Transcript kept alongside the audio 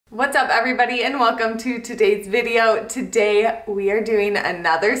What's up everybody and welcome to today's video. Today we are doing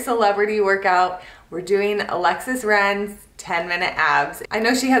another celebrity workout. We're doing Alexis Ren's 10-minute abs. I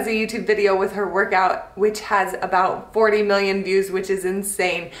know she has a YouTube video with her workout which has about 40 million views, which is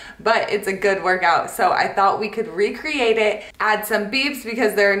insane, but it's a good workout. So I thought we could recreate it, add some beeps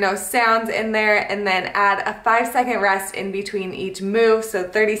because there are no sounds in there, and then add a 5-second rest in between each move. So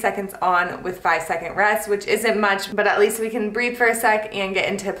 30 seconds on with 5-second rest, which isn't much, but at least we can breathe for a sec and get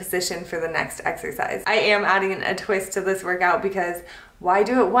into position for the next exercise. I am adding a twist to this workout because why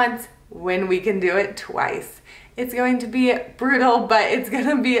do it once when we can do it twice? It's going to be brutal, but it's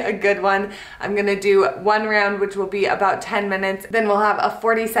gonna be a good one. I'm gonna do one round, which will be about 10 minutes. Then we'll have a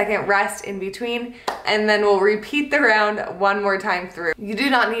 40-second rest in between, and then we'll repeat the round one more time through. You do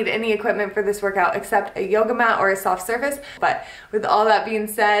not need any equipment for this workout except a yoga mat or a soft surface. But with all that being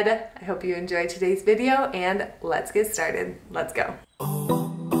said, I hope you enjoyed today's video and let's get started. Let's go.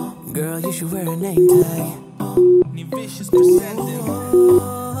 Girl, you should wear a name tag. Vicious presenting.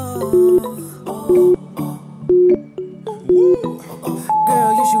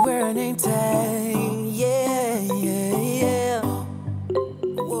 Girl, you should wear a name tag. Yeah, yeah, yeah.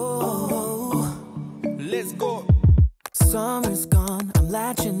 Whoa. Let's go. Summer's gone, I'm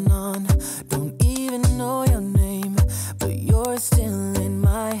latching on. Don't even know your name, but you're still in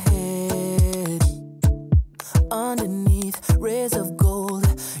my head. Underneath rays of gold,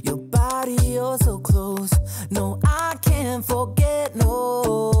 your body, you're so close. No, I can't forget,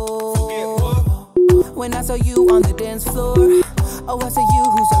 no. Forget what? When I saw you on the dance floor, oh, I saw you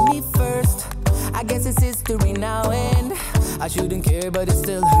who saw me first. I guess it's history now, and I shouldn't care, but it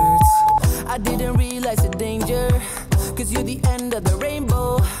still hurts. I didn't realize the danger, cause you're the end of the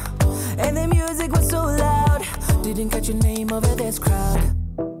rainbow. And the music was so loud, didn't catch your name over this crowd.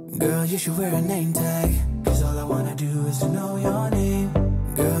 Girl, you should wear a name tag, cause all I wanna do is to know your name.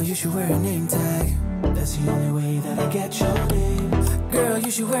 Girl, you should wear a name tag, that's the only way that I get your name. Girl,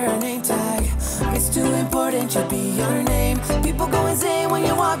 you should wear a name tag, it's too important to be your name. People go insane when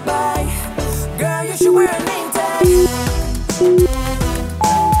you walk by. Girl, you should wear a name tag.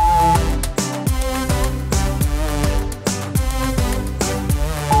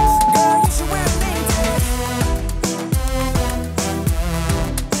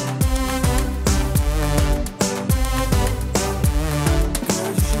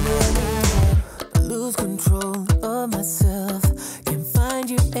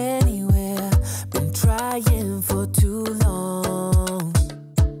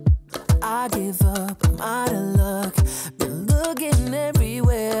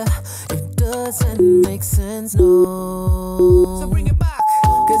 So bring it back,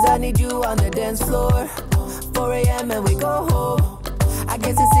 cause I need you on the dance floor. 4 a.m. and we go home. I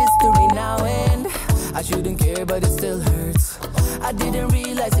guess it's history now, and I shouldn't care, but it still hurts. I didn't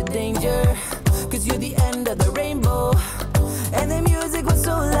realize the danger, cause you're the end of the rainbow. And the music was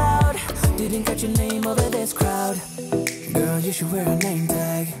so loud, didn't catch your name over this crowd. Girl, you should wear a name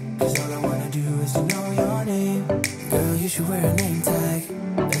tag, cause all I wanna do is to know your name. Girl, you should wear a name tag,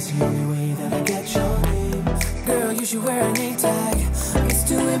 that's the only way that I get your name. Girl, you should wear a name tag, it's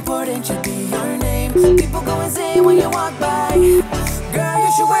too important to be your name. People go insane when you walk by. Girl,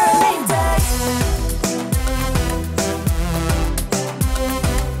 you should wear a name tag.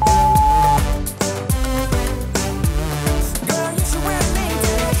 Girl, you should wear a name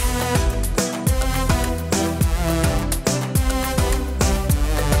tag.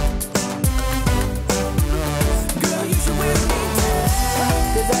 Girl, you should wear a name tag,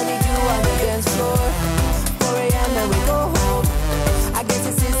 cause I need you on the dance floor. 4 a.m. and we go home. I guess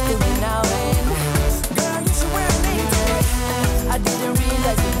it's history now, and girl, you should wear a name tag. I didn't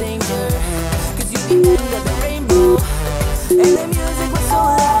realize the danger, cause you're the end of the rainbow. And the music was so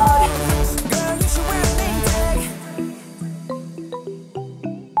loud. Girl, you should wear a name tag.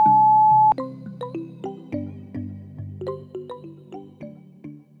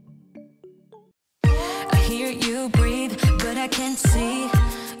 I hear you breathe, but I can't see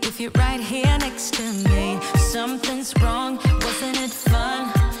if you're right here next to me. Something's wrong, wasn't it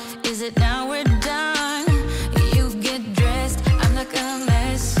fun? Is it now we're done? You get dressed, I'm like a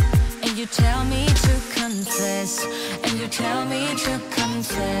mess, and you tell me to confess, and you tell me to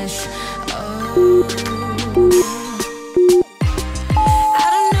confess. Oh, I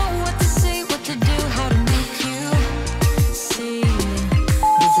don't know what to say, what to do, how to make you see.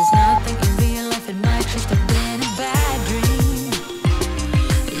 This is nothing in real life, it might just have been a bad dream.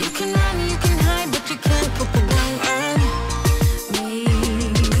 You can run, you can hide, but you can't put the blame on me.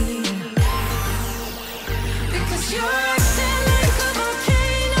 Because you're acting like a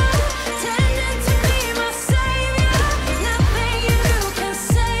volcano, tending to be my savior. Nothing you do can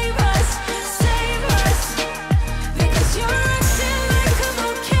save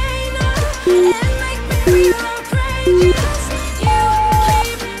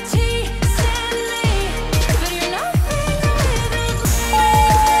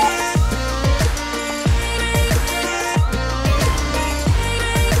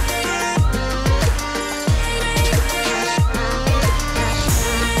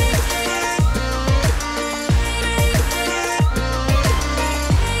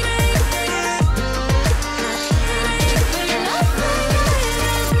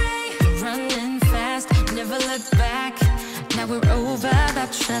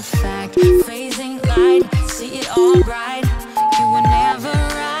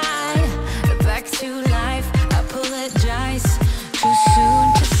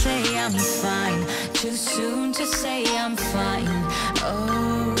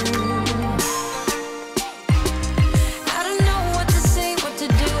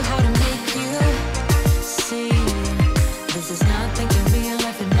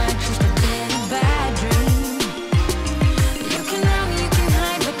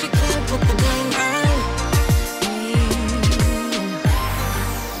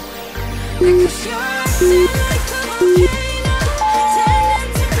Because you're acting like a volcano,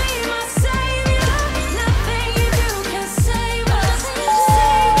 tending to be my savior. Nothing you do can save us,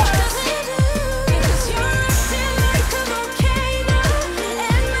 save us. Because you're acting like a volcano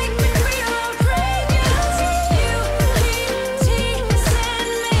and make me feel outrageous. You keep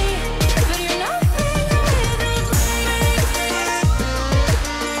teasing me, but you're nothing with it.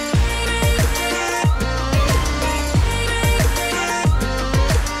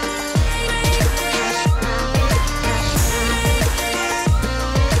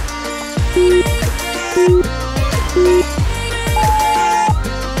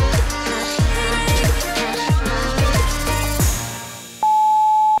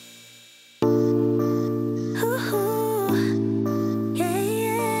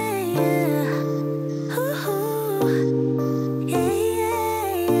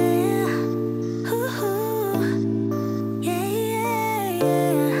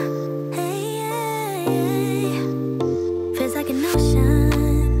 Feels like an ocean.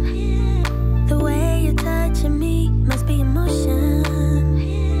 The way you're touching me must be emotion.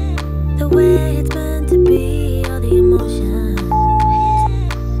 The way it's meant to be, all the emotion.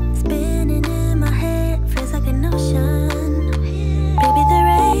 Spinning in my head, feels like an ocean. Baby, there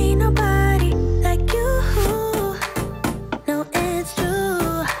ain't nobody like you. No, it's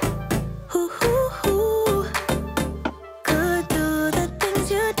true. Could do the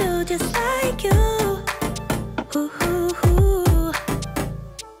things you do just like you.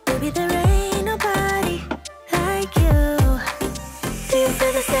 Baby, there ain't nobody like you. Do you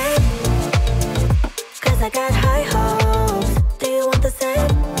feel the same? Cause I got high hopes. Do you want the same?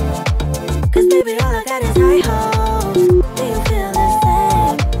 Cause baby, all I got is high hopes. Do you feel the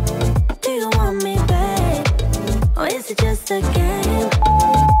same? Do you want me, babe? Or is it just a game?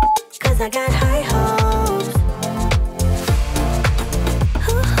 Cause I got high hopes.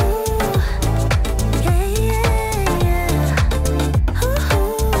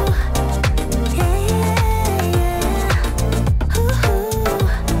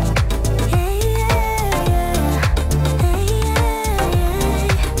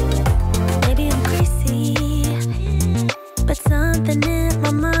 Maybe I'm crazy, but something in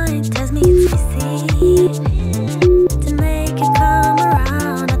my mind tells me it's easy to make it come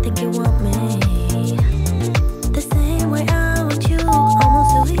around. I think you want me the same way I want you,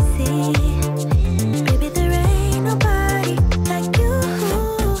 almost so easy. Baby, there ain't nobody like you.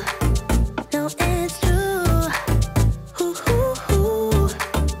 No, it's true.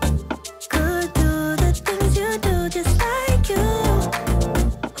 Could do the things you do just like you.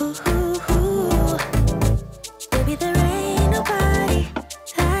 Baby, there ain't nobody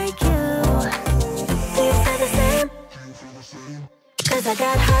like you. Do you feel the same? Cause I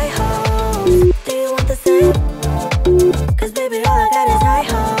got high hopes. Do you want the same? Cause baby, all I got is high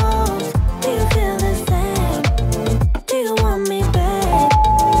hopes. Do you feel the same? Do you want me, babe?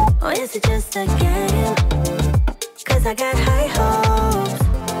 Or is it just a game? Cause I got high hopes.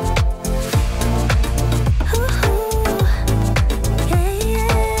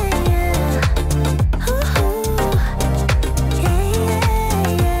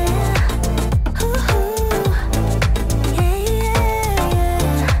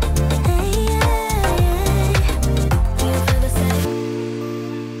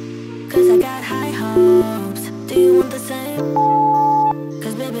 Cause I got high hopes. Do you want the same?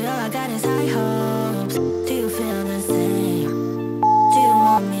 Cause baby, all I got is high hopes. Do you feel the same? Do you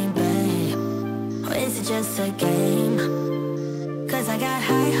want me, babe? Or is it just a game? Cause I got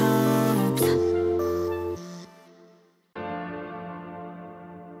high hopes.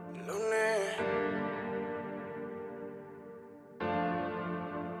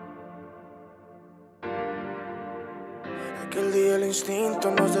 Aquel día el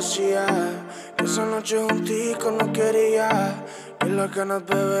instinto nos decía que esa noche juntico no quería, que las ganas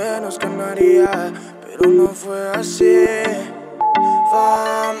bebé nos ganaría, pero no fue así.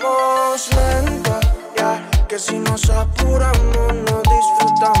 Vamos lento, ya que si nos apuramos no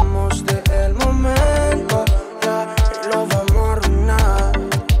disfrutamos del momento, ya, y lo vamos a arruinar.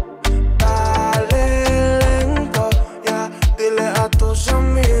 Dale lento, ya, dile a tus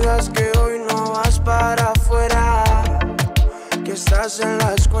amigas que hoy no vas para afuera, que estás en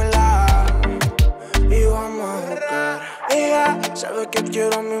la escuela y vamos a jugar. Ella sabe que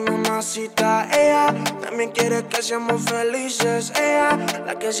quiero a mi mamacita. Ella también quiere que seamos felices. Ella,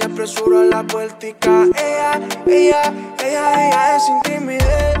 la que se apresura a la puertica. Ella es sin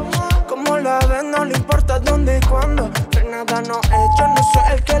timidez. Como la ves, no le importa dónde y cuándo. Pero nada no he hecho, no soy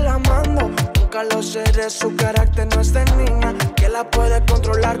el que la mando. Nunca lo seré, su carácter no es de niña, que la puede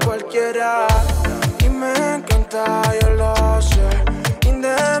controlar cualquiera. Y me encanta, yo lo sé,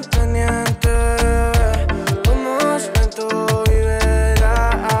 independiente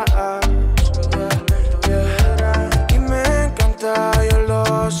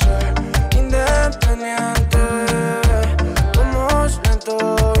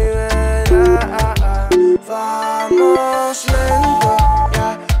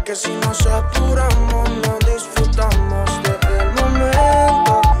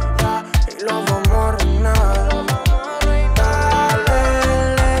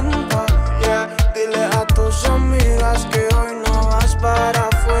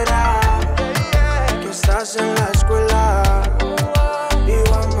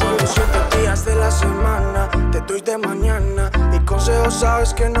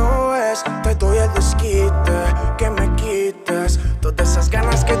no ves. Te doy el desquite, que me quites todas esas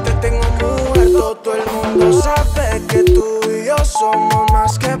ganas que te tengo, mujer. Todo el mundo sabe que tú y yo somos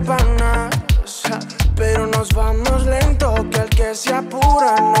más que panas, pero nos vamos lento, que al que se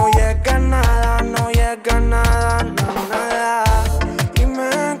apura no llega a nada, no llega a nada, nada. Y me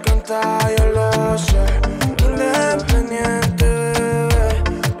encanta, yo lo sé, independiente, bebé,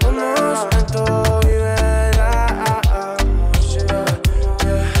 vamos lento y verás,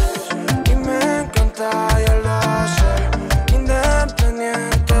 y me encanta, yo lo sé,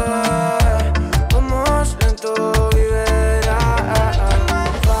 independiente, bebé, vamos lento y verás,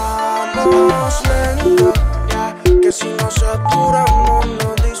 vamos lento, que si nos apuramos no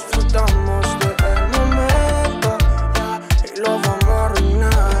disfrutamos del momento, y lo vamos a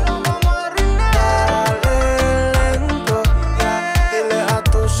arruinar. Dale lento, dile a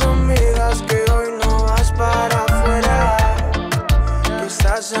tus amigas que hoy no vas para afuera, que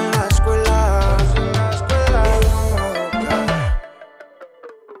estás en la escuela, y vamos a buscar.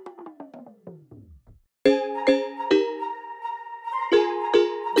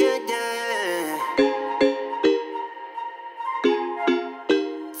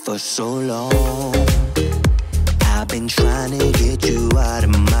 For so long, I've been trying to get you out of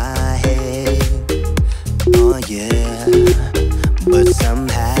my head. Oh yeah, but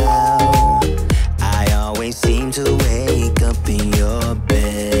somehow I always seem to wake up in your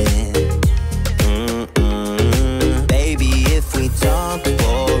bed. Baby, if we talk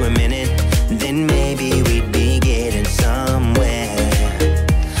for a minute, then maybe we'd be getting somewhere.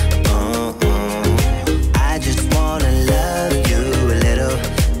 I just wanna love you a little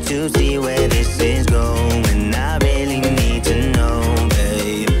to see where this is going. I really need to know,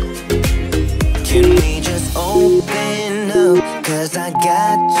 babe. Can we just open up? Cause I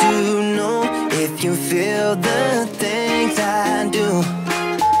got to know if you feel the things I do.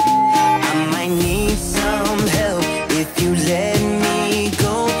 I might need some help if you let me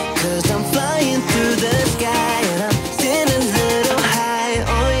go. Cause I'm flying through the sky and I'm sitting a little high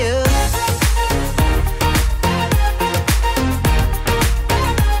on you.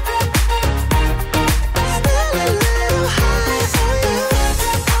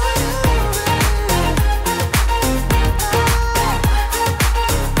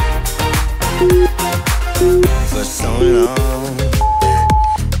 For so long,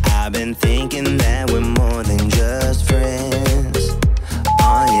 I've been thinking that we're more than just friends.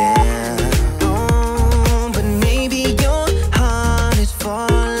 Oh yeah. Oh, but maybe your heart is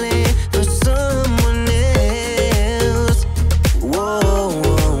falling for someone else. Whoa,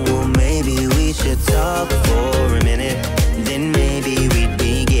 whoa, whoa, maybe we should talk for a minute. Then maybe we'd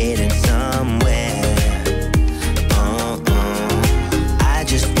be getting somewhere. I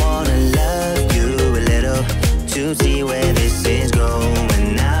just wanna love you a little to see where this is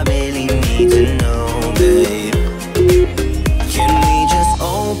going. I really need to know, babe. Can we just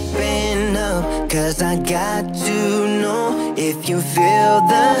open up? Cause I got to know if you feel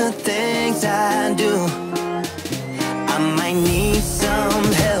the things I do. I might need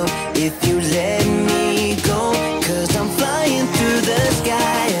some help if you let me go. Cause I'm flying through the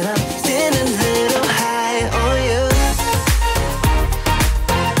sky and I'm sitting a little high on you.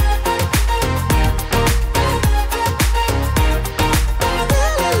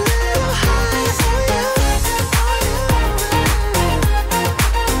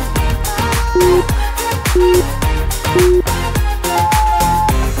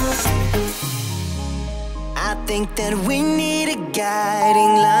 I think that we need a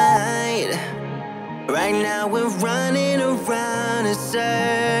guiding light. Right now we're running around in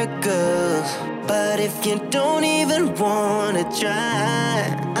circles. But if you don't even wanna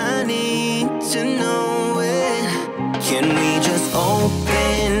try, I need to know it. Can we just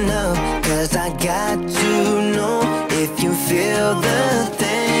open up? Cause I got to know if you feel the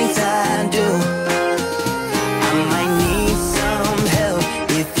things I do. I might need some help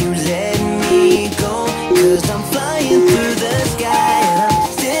if you let me go. Cause I'm flying through the sky and I'm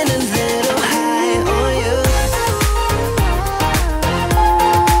sitting a little high on you.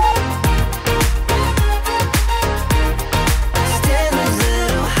 Stand a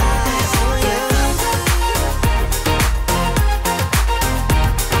little high on you.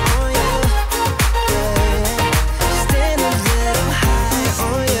 On you. Yeah. Stand a little high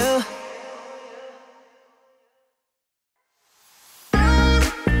on you.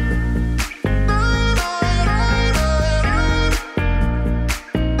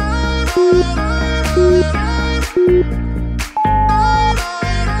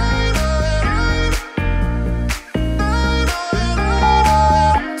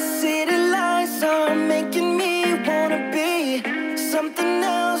 City lights are making me wanna be something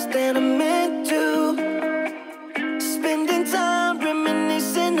else. else that I'm meant to. Spending time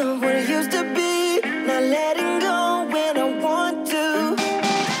reminiscing of what it used to be. Not letting go when I want to.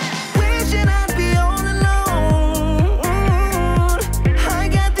 Wishing I'd be all alone. I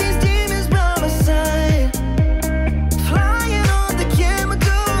got these demons by my side, flying on the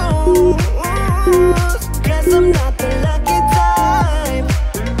chemicals. Guess I'm not the lucky type.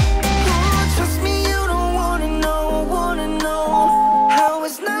 Trust me, you don't wanna know how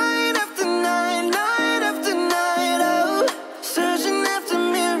it's night after night, night after night. Oh, searching after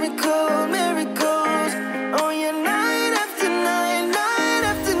miracles. Oh yeah, night after night, night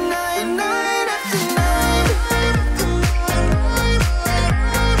after night, night after night.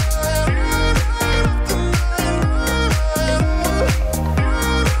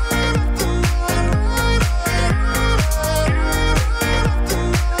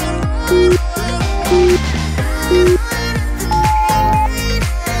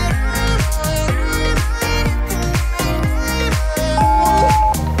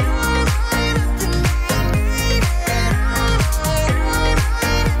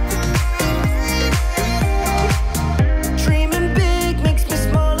 Dreaming big makes me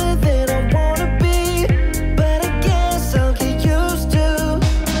smaller than I wanna be, but I guess I'll get used to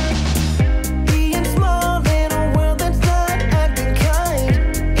being small in a world that's not acting kind,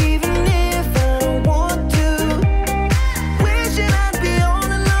 even if I don't want to. Wishing I'd be all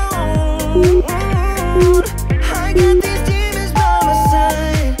alone. I got these demons by my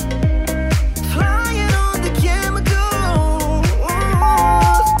side, flying on the chemicals.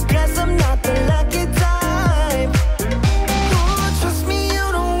 Guess I'm not the lucky type. Trust me, you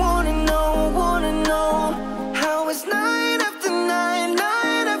don't wanna know how it's night after night,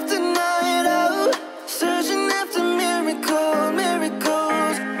 night after night. Oh, searching after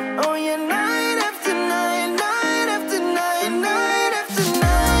miracles. Oh yeah, night after night, night after night, night after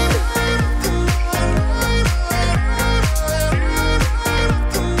night.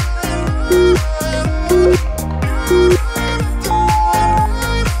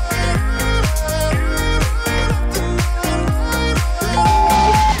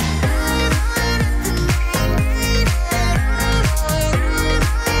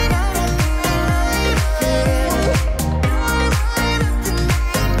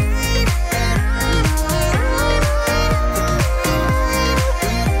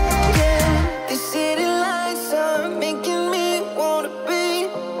 These city lights are making me wanna be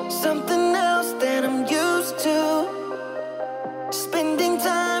something else that I'm used to. Spending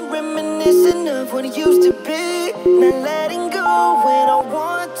time reminiscing of what it used to be. Not letting go when I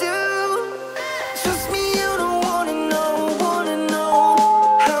want to. Trust me, you don't wanna know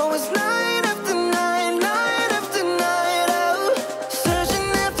how it's night after night, night after night. Oh, searching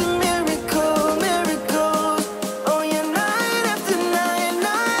after miracles. Oh yeah, night after night,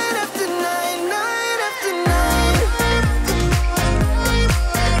 night after night, night after night.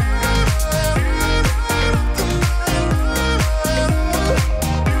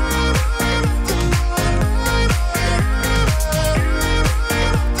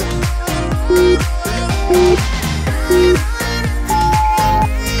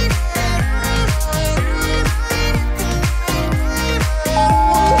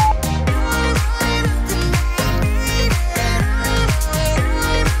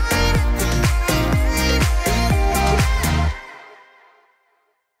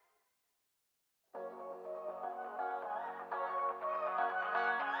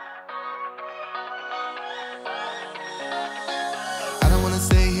 I don't wanna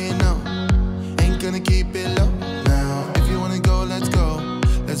stay here, no. Ain't gonna keep it low now. If you wanna go, let's go.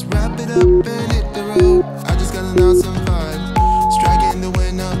 Let's wrap it up and hit the road. I just gotta know some vibes. Striking the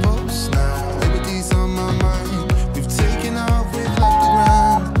winner post now. Liberty's on my mind. We've taken off, we've left the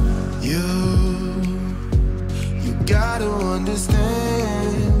ground. You gotta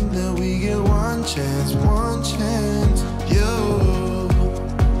understand that we get one chance.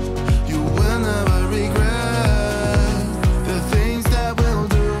 You will never regret the things that we'll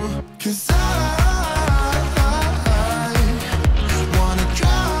do. 'Cause I wanna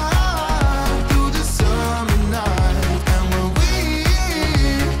drive through the summer night.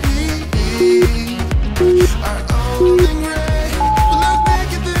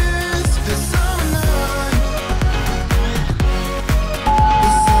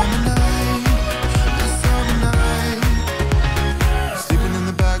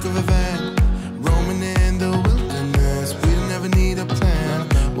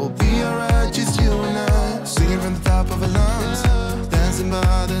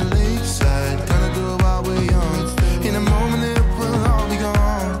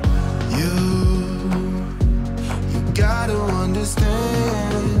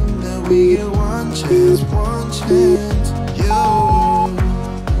 we get one chance, you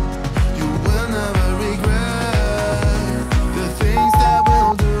will never regret the things that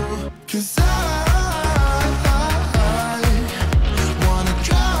we'll do. 'Cause I wanna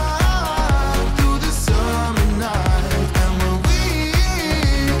drive through the summer night, and when we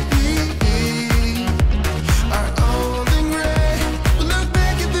are old and gray, we'll look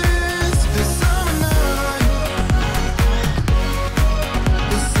back at this summer night,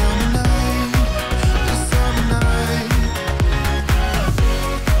 this summer night, this summer night,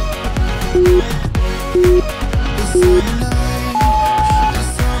 this summer night, this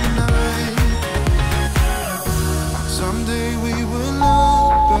summer night. Someday we will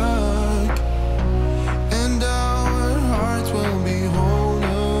look back, and our hearts will be whole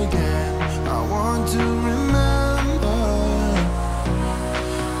again. I want to remember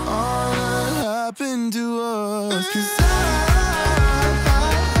all that happened to us. 'Cause I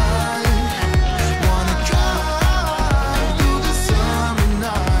wanna drive through the summer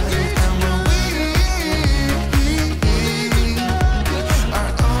night, and when we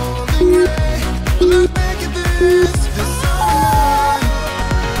are old and gray, we'll look back at this summer night,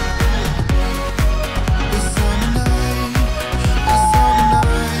 this summer night, this summer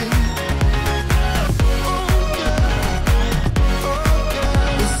night. Oh yeah,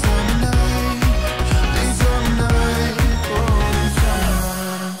 this summer night, this summer night, oh, this summer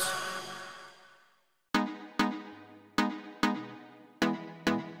night.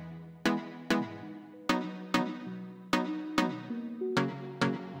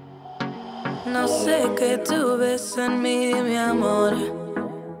 No sé qué tú ves en mí, mi amor.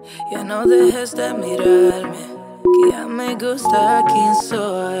 Ya no dejes de mirarme, que ya me gusta quién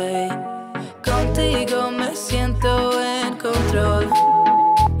soy. Contigo me siento en control.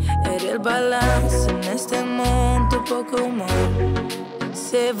 Eres el balance en este mundo, poco humor.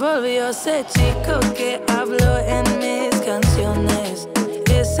 Se volvió ese chico que habló en mis canciones.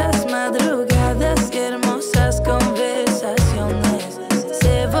 Esas madrugadas y hermosas conversaciones.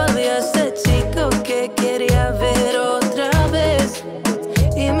 Se volvió ese chico que quería ver otra vez.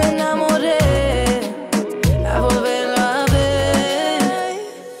 Y me enamoré a volverlo a ver.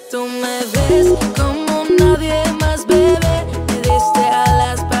 Tú me ves como nadie más, bebé. Me diste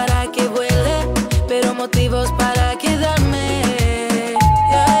alas para que vuele, pero motivos para quedarme.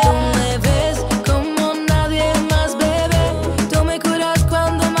 Tú me ves como nadie más, bebé. Tú me curas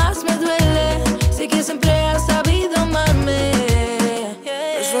cuando más me duele. Sé que siempre has sabido amarme.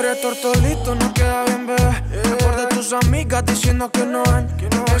 Eso era tortolito, no queda bien, bebé. Mejor de tus amigas diciendo que no ven.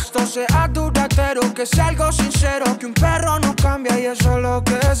 Esto sea duradero, que sea algo sincero. Que un perro no cambia y eso es lo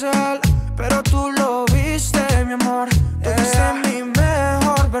que es él. Pero tú lo viste, mi amor. Tú viste mi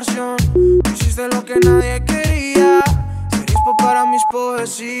mejor versión. Tú hiciste lo que nadie quería. Serispo para mis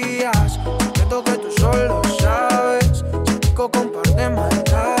poesías. Secreto que tú solo sabes. Chico con par de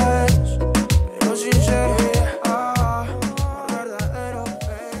maldades, pero sincero. Verdadero,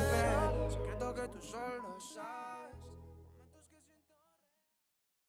 baby. Secreto que tú solo sabes.